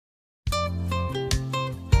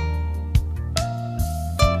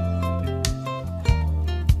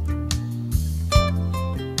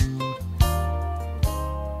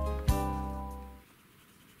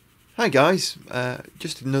Hi guys,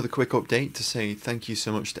 just another quick update to say thank you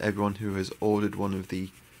so much to everyone who has ordered one of the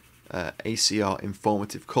ACR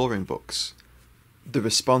informative colouring books. The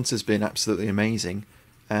response has been absolutely amazing,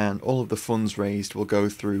 and all of the funds raised will go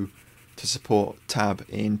through to support TAB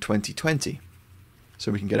in 2020,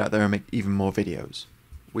 so we can get out there and make even more videos.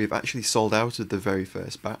 We've actually sold out of the very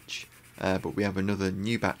first batch, but we have another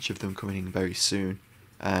new batch of them coming in very soon,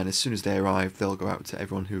 and as soon as they arrive they'll go out to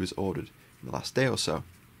everyone who has ordered in the last day or so.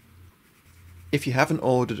 If you haven't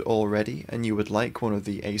ordered already and you would like one of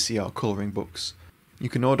the ACR colouring books, you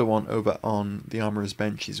can order one over on the Armourers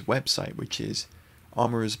Bench's website, which is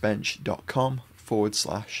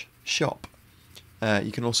armourersbench.com/shop.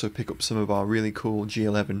 You can also pick up some of our really cool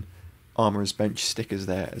G11 Armourers Bench stickers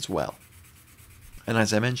there as well. And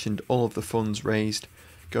as I mentioned, all of the funds raised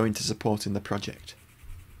go into supporting the project.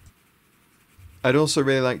 I'd also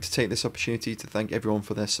really like to take this opportunity to thank everyone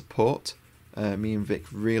for their support. Me and Vic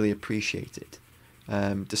really appreciate it.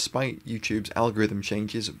 Despite YouTube's algorithm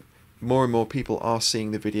changes, more and more people are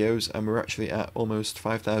seeing the videos, and we're actually at almost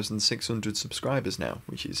 5,600 subscribers now,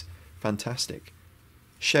 which is fantastic.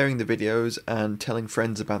 Sharing the videos and telling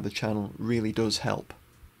friends about the channel really does help.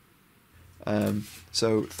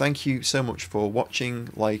 So thank you so much for watching,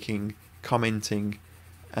 liking, commenting,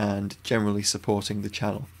 and generally supporting the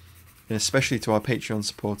channel, and especially to our Patreon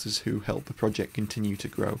supporters who help the project continue to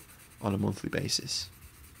grow on a monthly basis.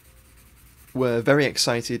 We're very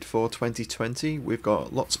excited for 2020. We've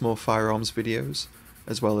got lots more firearms videos,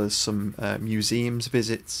 as well as some museums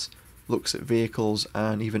visits, looks at vehicles,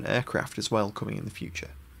 and even aircraft as well coming in the future.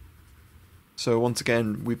 So once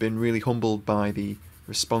again, we've been really humbled by the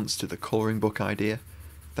response to the colouring book idea.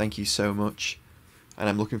 Thank you so much, and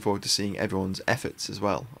I'm looking forward to seeing everyone's efforts as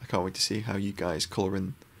well. I can't wait to see how you guys colour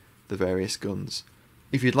in the various guns.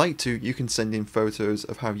 If you'd like to, you can send in photos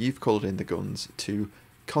of how you've coloured in the guns to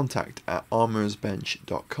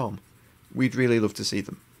contact@armourersbench.com. We'd really love to see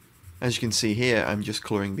them. As you can see here, I'm just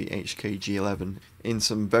colouring the HK G11 in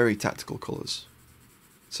some very tactical colours.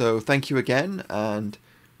 So thank you again, and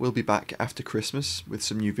we'll be back after Christmas with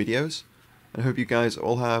some new videos, and I hope you guys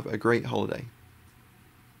all have a great holiday.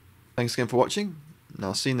 Thanks again for watching, and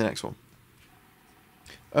I'll see you in the next one.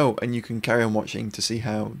 Oh, and you can carry on watching to see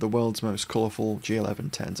how the world's most colourful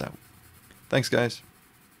G11 turns out. Thanks guys.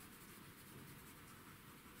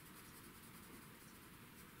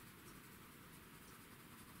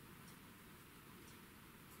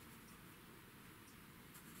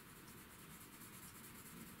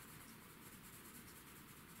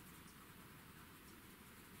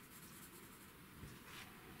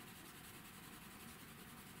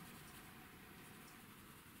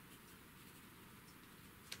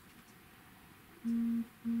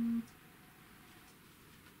 Mm-hmm.